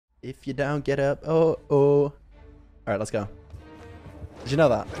If you don't get up, oh, oh. All right, let's go. Did you know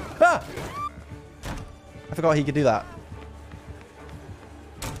that? Ah! I forgot he could do that.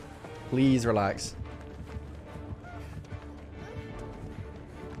 Please relax.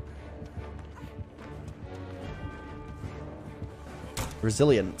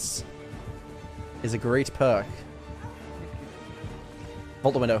 Resilience is a great perk.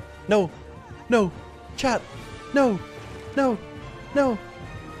 Vault the window. No! No! Chat! No! No! No!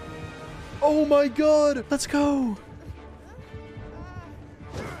 Oh my god! Let's go!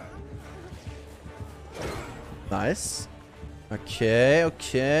 Nice. Okay,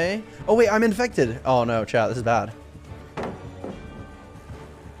 okay. Oh wait, I'm infected. Oh no, chat, this is bad.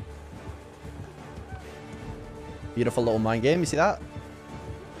 Beautiful little mind game, you see that?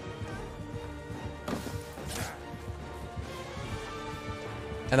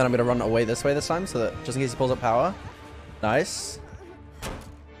 And then I'm gonna run away this way this time, so that just in case he pulls up power. Nice.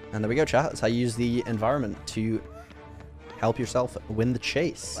 And there we go, chat. That's how you use the environment to help yourself win the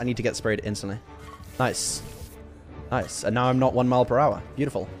chase. I need to get sprayed instantly. Nice. Nice. And now I'm not 1 mile per hour.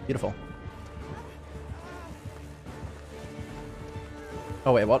 Beautiful. Beautiful.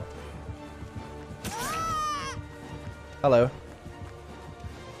 Oh, wait, what? Hello.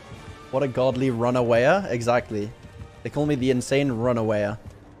 What a godly runawayer. Exactly. They call me the insane runawayer.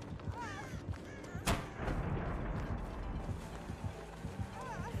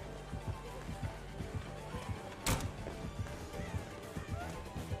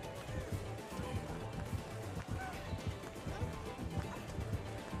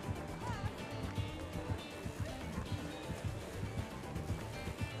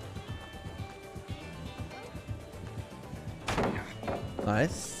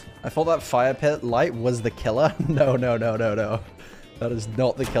 Nice. I thought that fire pit light was the killer. No, no, no, no, no. That is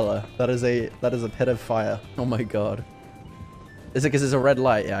not the killer. That is a pit of fire. Oh my god. Is it because it's a red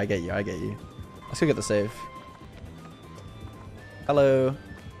light? Yeah, I get you. I get you. Let's go get the save. Hello.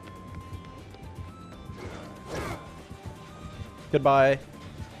 Goodbye.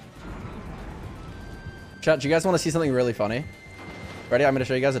 Chat, do you guys want to see something really funny? Ready? I'm going to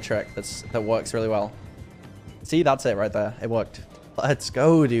show you guys a trick that works really well. See, that's it right there. It worked. Let's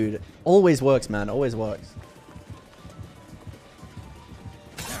go, dude. Always works, man. Always works.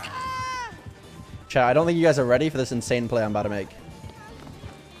 Chat, I don't think you guys are ready for this insane play I'm about to make.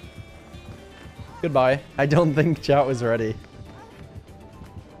 Goodbye. I don't think chat was ready.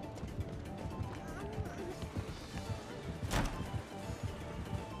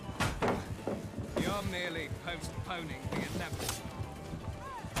 You're merely postponing the inevitable.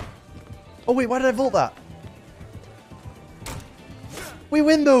 Oh, wait. Why did I vault that? We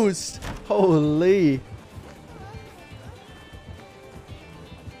win those! Holy.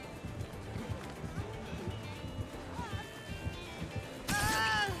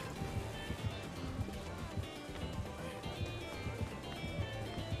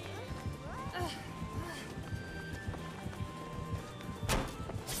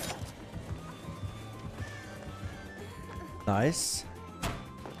 Nice.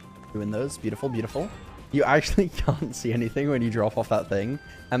 We win those. Beautiful, beautiful. You actually can't see anything when you drop off that thing,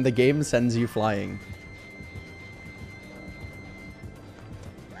 and the game sends you flying.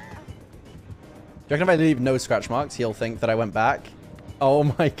 Do you reckon if I leave no scratch marks, he'll think that I went back? Oh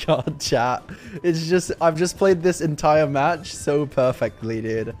my god, chat. It's just, I've just played this entire match so perfectly,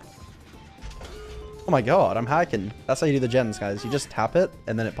 dude. Oh my god, I'm hacking. That's how you do the gens, guys. You just tap it,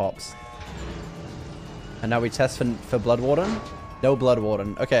 and then it pops. And now we test for Blood Warden. No Blood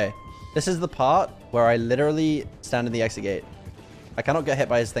Warden. Okay. This is the part where I literally stand in the exit gate. I cannot get hit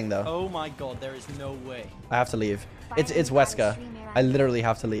by his thing, though. Oh my god, there is no way. I have to leave. It's Wesker. I literally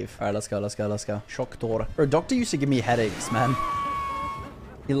have to leave. All right, let's go, let's go, let's go. Shock door. Bro, Doctor used to give me headaches, man.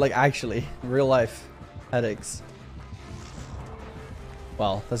 He, like, actually, real life headaches.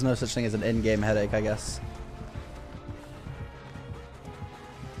 Well, there's no such thing as an in-game headache, I guess.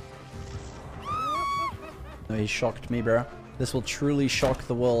 No, he shocked me, bro. This will truly shock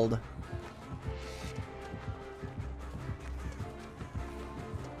the world.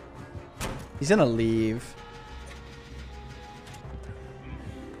 He's gonna leave.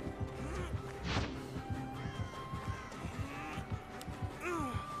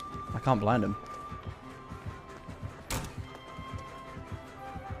 I can't blind him.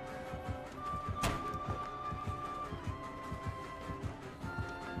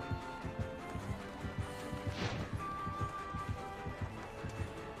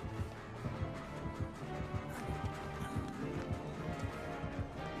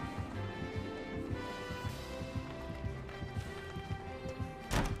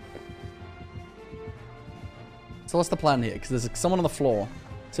 So what's the plan here? Because there's someone on the floor.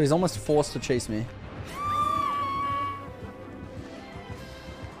 So he's almost forced to chase me.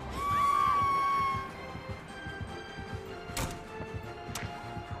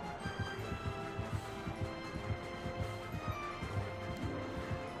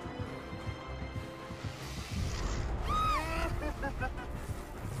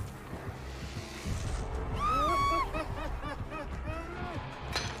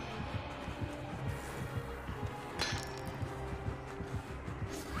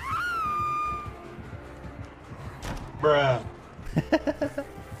 Bruh.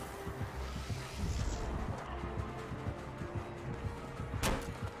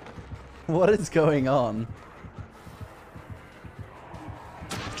 What is going on?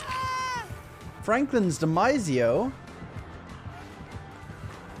 Franklin's Demisio?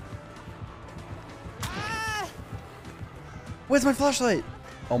 Where's my flashlight?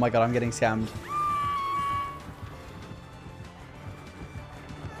 Oh my god, I'm getting scammed.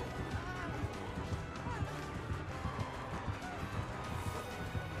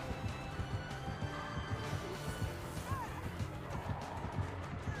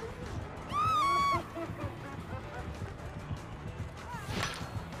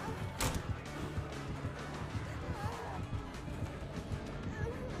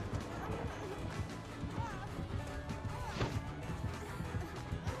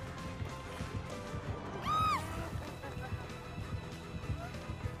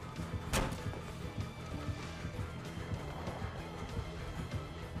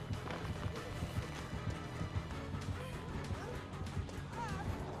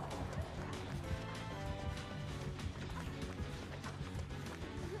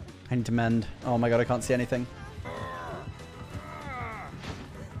 I need to mend. Oh my god, I can't see anything.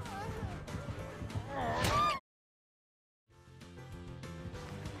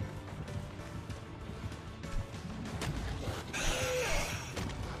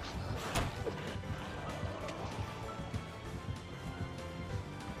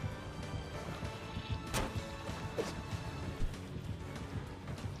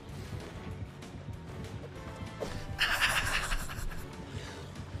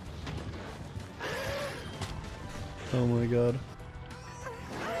 Oh my god.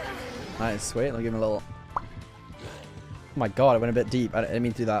 Nice, sweet. I'll give him a little... Oh my god, I went a bit deep. I didn't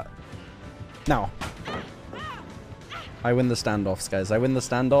mean to do that. Now. I win the standoffs, guys. I win the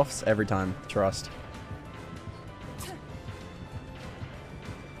standoffs every time. Trust.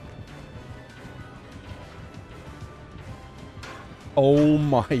 Oh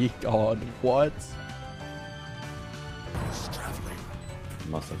my god, what?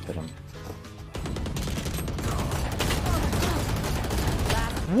 Must have hit him.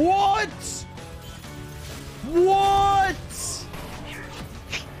 What? What?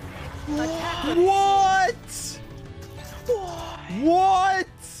 What?